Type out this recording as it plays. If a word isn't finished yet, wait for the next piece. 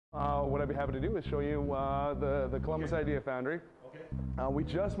what I'd be happy to do is show you the Columbus Idea Foundry. We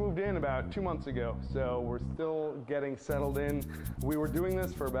just moved in about 2 months ago, so we're still getting settled in. We were doing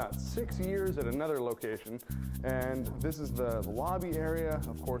this for about 6 years at another location, and this is the lobby area.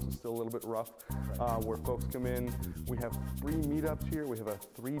 Of course, it's still a little bit rough where folks come in. We have free meetups here. We have a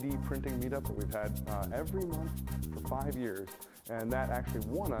 3D printing meetup that we've had every month for 5 years, and that actually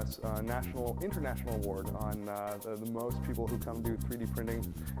won us a international award on the most people who come do 3D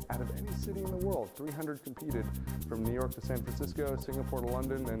printing out of any city in the world. 300 competed from New York to San Francisco, Singapore to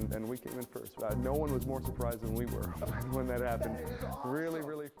London, and we came in first. No one was more surprised than we were when that happened. Really,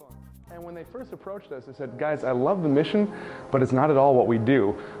 really fun. And when they first approached us, they said, guys, I love the mission, but it's not at all what we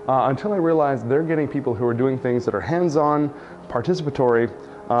do. Until I realized they're getting people who are doing things that are hands-on, participatory,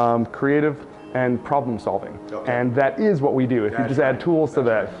 creative, and problem solving. Okay. And that is what we do if you just add tools to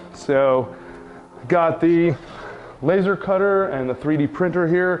that. So, got the laser cutter and the 3D printer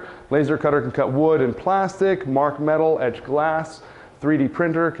here. Laser cutter can cut wood and plastic, mark metal, etch glass. 3D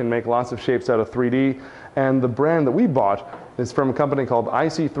printer can make lots of shapes out of 3D. And the brand that we bought is from a company called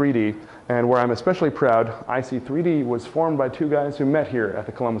IC3D, and where I'm especially proud, IC3D was formed by two guys who met here at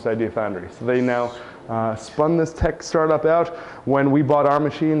the Columbus Idea Foundry. So they now spun this tech startup out. When we bought our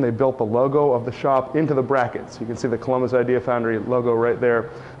machine, they built the logo of the shop into the brackets. You can see the Columbus Idea Foundry logo right there.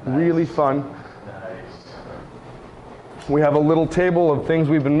 Nice. Really fun. We have a little table of things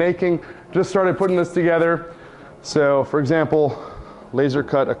we've been making. Just started putting this together. So, for example, laser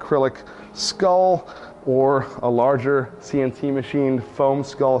cut acrylic skull, or a larger CNC machined foam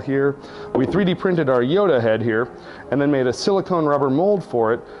skull here. We 3D printed our Yoda head here, and then made a silicone rubber mold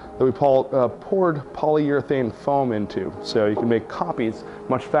for it that we poured polyurethane foam into. So you can make copies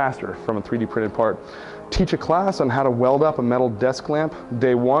much faster from a 3D printed part. Teach a class on how to weld up a metal desk lamp.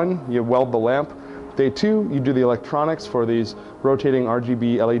 Day 1, you weld the lamp. Day 2, you do the electronics for these rotating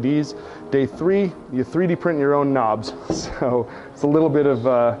RGB LEDs. Day 3, you 3D print your own knobs. So it's a little bit of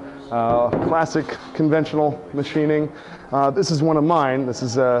classic conventional machining. This is one of mine. This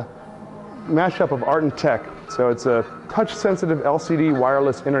is a mashup of art and tech. So it's a touch-sensitive LCD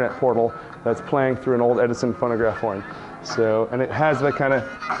wireless internet portal that's playing through an old Edison phonograph horn. So, and it has that kind of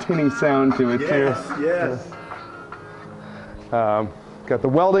tinny sound to it too. Yes. Got the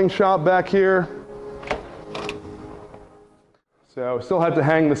welding shop back here. So still had to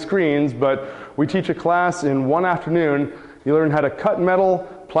hang the screens, but we teach a class in one afternoon. You learn how to cut metal,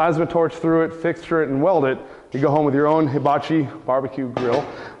 plasma torch through it, fixture it, and weld it. You go home with your own hibachi barbecue grill.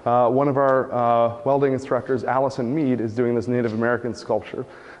 One of our welding instructors, Allison Mead, is doing this Native American sculpture.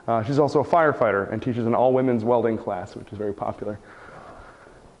 She's also a firefighter and teaches an all-women's welding class, which is very popular.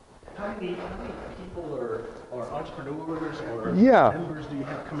 How many people or entrepreneurs or members do you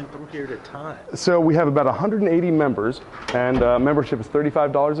have coming through here at a time? So we have about 180 members, and membership is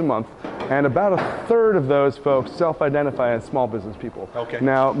 $35 a month. And about a third of those folks self-identify as small business people. Okay.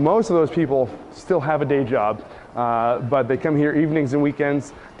 Now, most of those people still have a day job, but they come here evenings and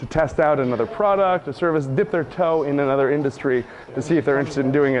weekends to test out another product, a service, dip their toe in another industry to see if they're interested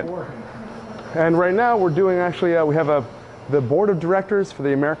in doing it. And right now we're doing actually, we have the board of directors for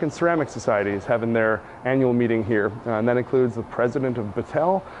the American Ceramic Society is having their annual meeting here. And that includes the president of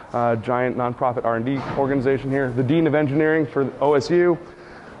Battelle, a giant nonprofit R&D organization here, the dean of engineering for OSU.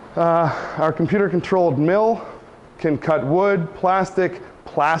 Our computer-controlled mill can cut wood, plastic,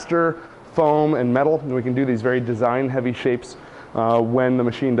 plaster, foam, and metal. And we can do these very design-heavy shapes when the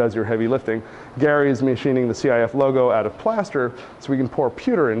machine does your heavy lifting. Gary is machining the CIF logo out of plaster, so we can pour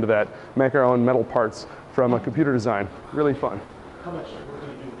pewter into that, make our own metal parts from a computer design. Really fun. How much work do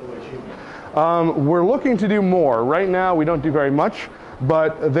you do with OSU? We're looking to do more. Right now, we don't do very much.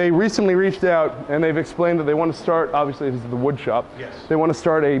 But they recently reached out and they've explained that they want to start, obviously this is the wood shop, they want to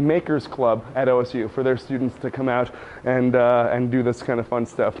start a makers club at OSU for their students to come out and do this kind of fun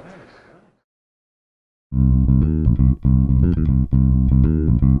stuff.